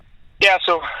Yeah,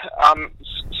 so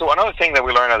another thing that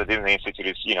we learned at the Disney Institute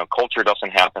is, culture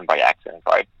doesn't happen by accident,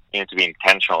 right? You need to be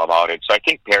intentional about it. So I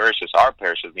think our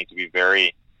parishes need to be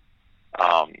very,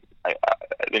 um,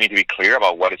 they need to be clear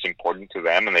about what is important to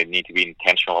them, and they need to be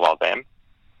intentional about them.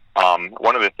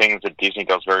 One of the things that Disney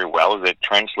does very well is they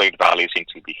translate values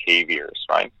into behaviors,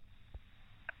 right?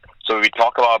 So we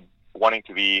talk about wanting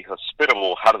to be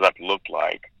hospitable. How does that look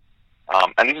like?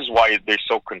 And this is why they're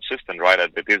so consistent, right,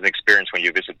 at the Disney experience when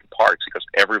you visit the parks, because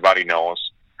everybody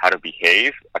knows how to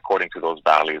behave according to those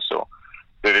values. So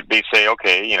they say,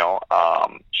 okay,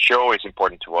 show is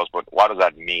important to us, but what does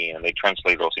that mean? And they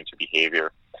translate those into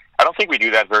behavior. I don't think we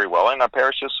do that very well in our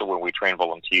parishes. So when we train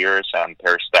volunteers and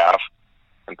parish staff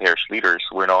and parish leaders,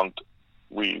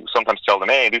 we sometimes tell them,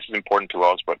 hey, this is important to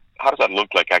us, but how does that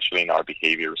look like actually in our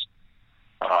behaviors?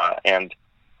 And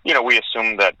we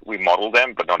assume that we model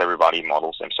them, but not everybody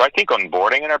models them. So I think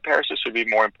onboarding in our parishes should be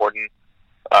more important.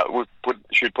 We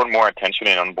should put more attention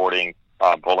in onboarding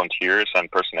volunteers and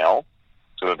personnel,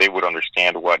 so that they would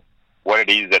understand what it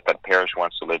is that parish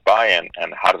wants to live by,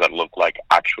 and how does that look like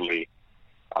actually,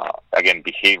 again,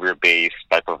 behavior-based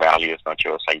type of values, not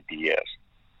just ideas.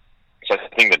 So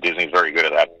I think that Disney is very good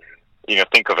at that.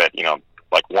 Think of it,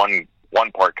 like one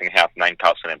park can have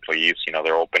 9,000 employees.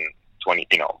 They're open 20,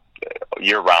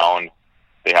 year-round.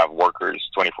 They have workers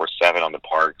 24/7 on the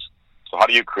parks. So how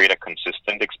do you create a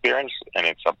consistent experience? And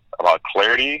it's about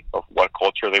clarity of what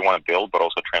culture they want to build, but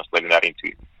also translating that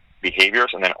into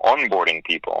behaviors, and then onboarding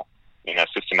people in a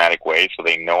systematic way so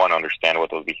they know and understand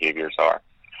what those behaviors are.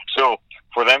 So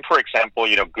for them, for example,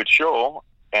 good show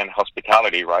and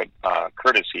hospitality, right,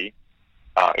 courtesy,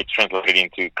 it's translated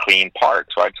into clean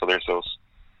parks, right? So there's those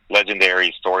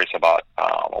legendary stories about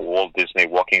Walt Disney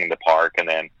walking in the park and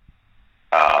then,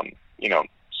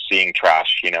 seeing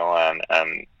trash,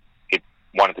 and he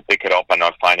wanted to pick it up and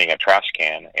not finding a trash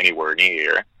can anywhere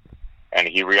near. And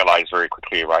he realized very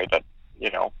quickly, right, that,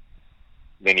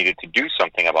 they needed to do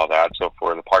something about that. So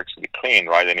for the parks to be clean,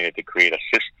 right, they needed to create a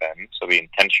system, so be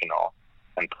intentional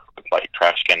and put like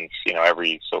trash cans,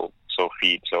 every so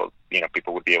feet, so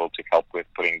people would be able to help with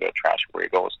putting the trash where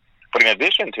it goes. But in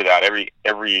addition to that,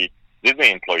 every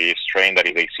Disney employee is trained that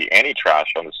if they see any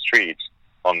trash on the streets,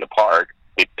 on the park,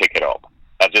 they pick it up.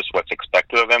 That's just what's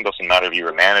expected of them. Doesn't matter if you're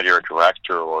a manager, or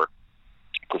director, or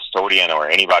custodian, or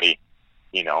anybody.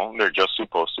 They're just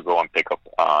supposed to go and pick up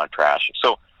trash.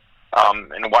 So.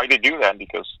 And why they do that?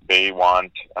 Because they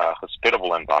want a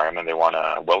hospitable environment, they want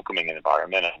a welcoming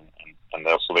environment, and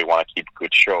also they want to keep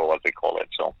good show, as they call it.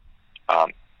 So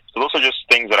those are just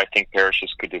things that I think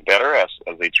parishes could do better as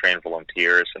they train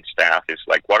volunteers and staff, is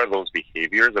like, what are those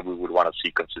behaviors that we would want to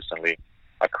see consistently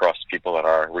across people that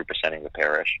are representing the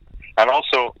parish? And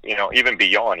also, even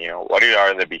beyond, what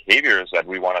are the behaviors that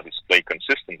we want to display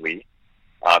consistently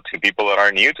to people that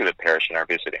are new to the parish and are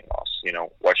visiting us?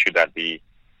 What should that be?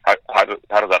 How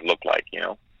does that look like,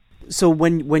 So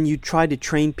when you try to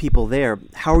train people there,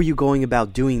 how are you going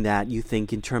about doing that, you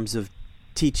think, in terms of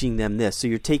teaching them this? So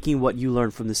you're taking what you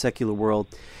learned from the secular world,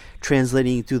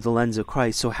 translating it through the lens of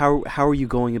Christ. So how are you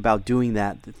going about doing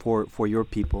that for your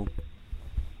people?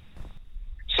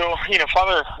 So,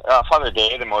 Father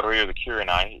Day, the moderator of the Cure,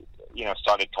 and I,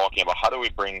 started talking about how do we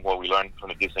bring what we learned from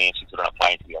the Disney Institute and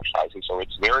apply it to the archdiocese. So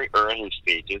it's very early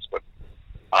stages, but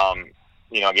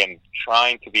again,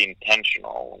 trying to be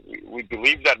intentional. We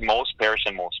believe that most parishes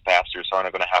and most pastors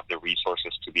aren't going to have the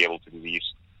resources to be able to do these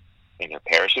in their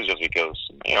parishes, just because,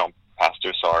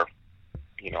 pastors are,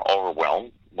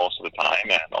 overwhelmed most of the time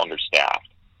and understaffed.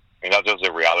 I mean, that's just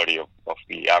the reality of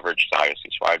the average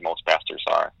diocese, right? Most pastors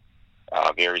are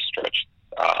very stretched,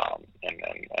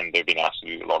 and they've been asked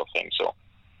to do a lot of things. So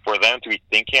for them to be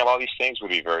thinking about these things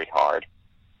would be very hard.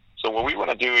 So what we want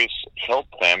to do is help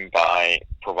them by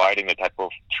providing the type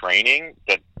of training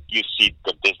that you see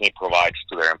that Disney provides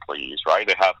to their employees, right?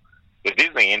 The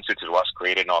Disney Institute was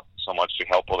created not so much to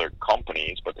help other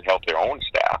companies, but to help their own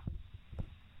staff,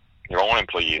 their own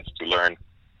employees, to learn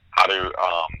how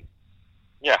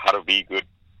to be good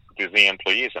Disney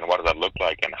employees, and what does that look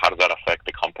like, and how does that affect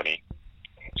the company.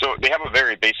 So they have a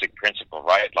very basic principle,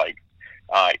 right? Like,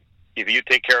 if you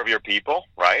take care of your people,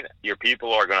 right, your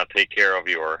people are going to take care of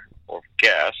your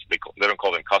guests. They don't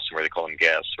call them customers, they call them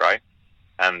guests, right?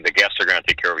 And the guests are going to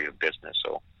take care of your business.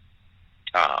 So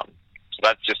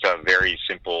that's just a very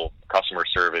simple customer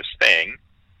service thing.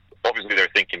 Obviously, they're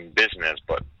thinking business,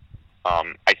 but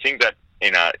I think that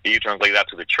you translate that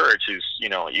to the church is,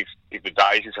 if the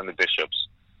diocese and the bishops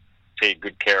take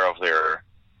good care of their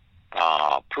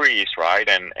priests, right,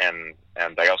 and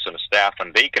diocesan staff,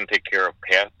 and they can take care of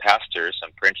pastors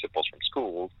and principals from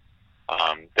schools,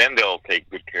 then they'll take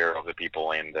good care of the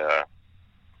people in the,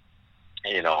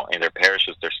 in their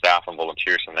parishes, their staff and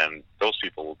volunteers, and then those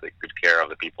people will take good care of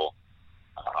the people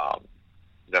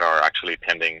that are actually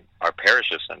attending our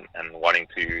parishes and wanting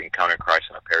to encounter Christ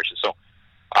in our parishes. So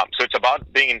it's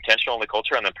about being intentional in the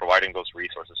culture and then providing those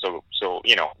resources. So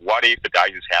what if the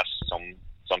diocese has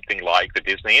something like the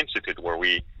Disney Institute, where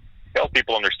we help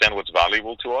people understand what's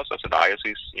valuable to us as a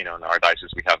diocese? In our diocese,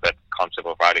 we have that concept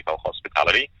of radical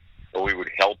hospitality, but we would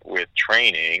help with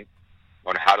training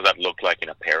on how does that look like in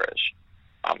a parish.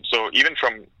 So even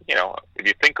from, if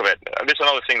you think of it, there's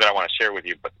another thing that I want to share with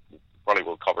you, but probably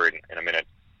we'll cover it in a minute.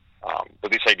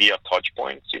 But this idea of touch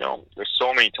points, there's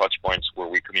so many touch points where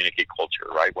we communicate culture,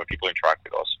 right, when people interact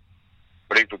with us.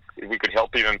 But if we could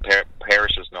help even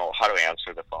parishes know how to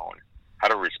answer the phone, how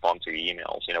to respond to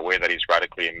emails in a way that is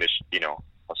radically,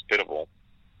 hospitable,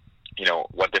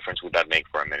 what difference would that make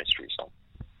for our ministry? So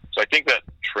I think that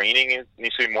training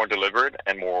needs to be more deliberate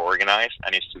and more organized,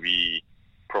 and needs to be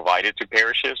provided to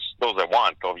parishes, those that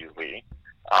want, obviously,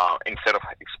 instead of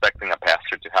expecting a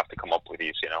pastor to have to come up with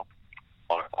these,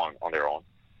 on their own.